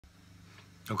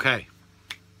Okay,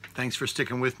 thanks for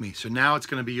sticking with me. So now it's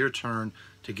going to be your turn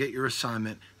to get your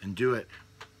assignment and do it.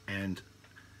 And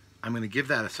I'm going to give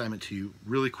that assignment to you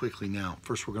really quickly now.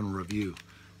 First, we're going to review.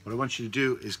 What I want you to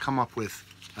do is come up with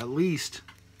at least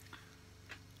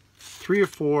 3 or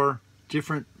 4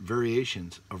 different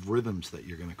variations of rhythms that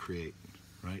you're going to create,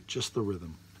 right? Just the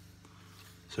rhythm.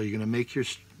 So you're going to make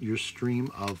your stream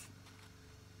of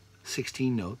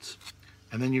 16 notes,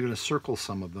 and then you're going to circle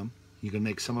some of them. You can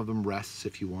make some of them rests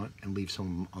if you want and leave some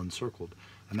of them uncircled.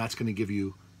 And that's going to give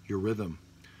you your rhythm.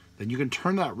 Then you can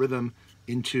turn that rhythm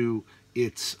into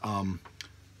its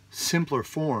simpler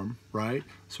form, right?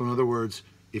 So in other words,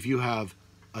 if you have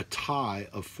a tie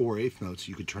of 4/8 notes,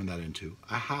 you could turn that into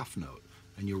a half note,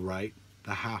 and you write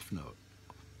the half note.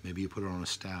 Maybe you put it on a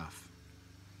staff.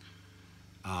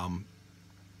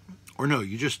 Or no,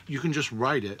 you can just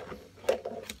write it.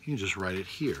 You can just write it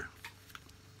here.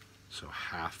 So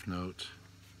half note.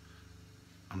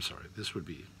 I'm sorry, this would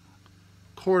be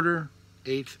quarter,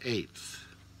 eighth, eighth,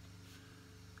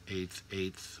 eighth,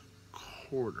 eighth,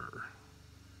 quarter.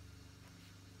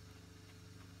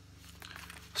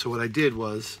 So what I did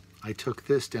was I took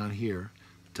this down here,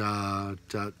 da,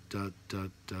 da, da, da,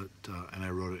 da, da, and I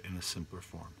wrote it in a simpler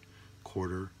form.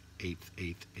 Quarter, eighth,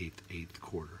 eighth, eighth, eighth,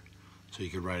 quarter. So you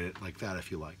could write it like that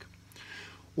if you like.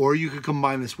 Or you could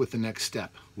combine this with the next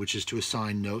step, which is to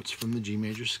assign notes from the G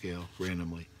major scale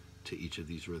randomly to each of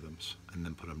these rhythms and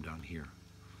then put them down here.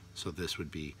 So this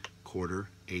would be quarter,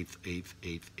 eighth, eighth,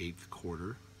 eighth, eighth,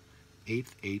 quarter,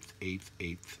 eighth, eighth, eighth,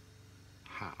 eighth,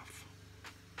 half.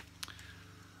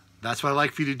 That's what I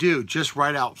like for you to do. Just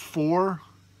write out 4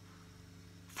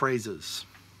 phrases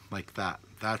like that.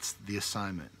 That's the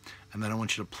assignment. And then I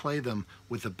want you to play them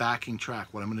with a backing track.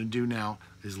 What I'm going to do now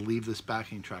is leave this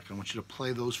backing track. I want you to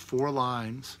play those 4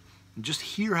 lines and just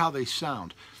hear how they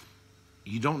sound.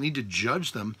 You don't need to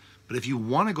judge them, but if you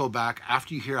want to go back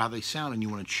after you hear how they sound and you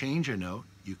want to change a note,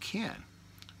 you can.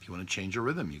 If you want to change a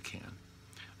rhythm, you can.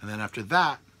 And then after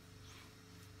that,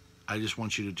 I just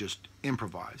want you to just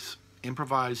improvise.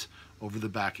 Improvise over the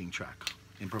backing track.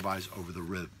 Improvise over the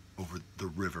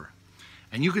river.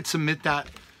 And you could submit that,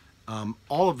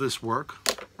 all of this work,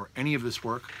 or any of this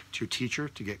work, to your teacher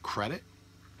to get credit,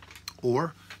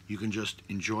 or you can just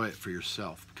enjoy it for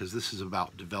yourself, because this is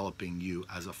about developing you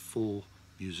as a full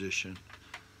musician.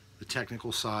 The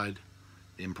technical side,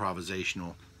 the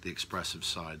improvisational, the expressive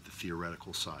side, the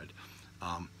theoretical side.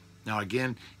 Now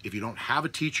again, if you don't have a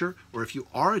teacher, or if you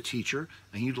are a teacher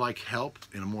and you'd like help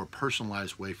in a more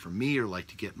personalized way from me, or like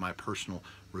to get my personal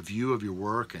review of your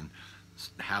work and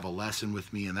have a lesson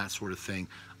with me and that sort of thing,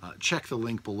 check the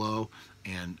link below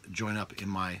and join up in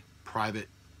my private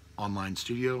online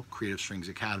studio, Creative Strings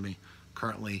Academy.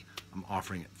 Currently, I'm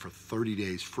offering it for 30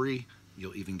 days free.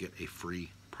 You'll even get a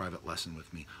free private lesson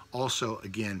with me. Also,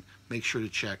 again, make sure to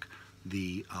check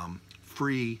the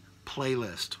free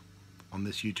playlist on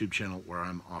this YouTube channel where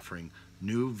I'm offering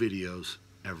new videos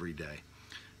every day.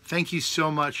 Thank you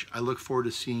so much. I look forward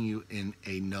to seeing you in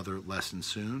another lesson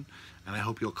soon, and I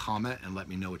hope you'll comment and let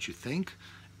me know what you think.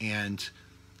 And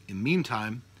in the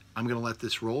meantime, I'm going to let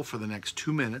this roll for the next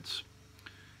 2 minutes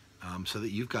so that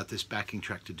you've got this backing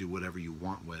track to do whatever you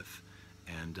want with,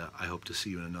 and I hope to see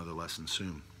you in another lesson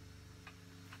soon.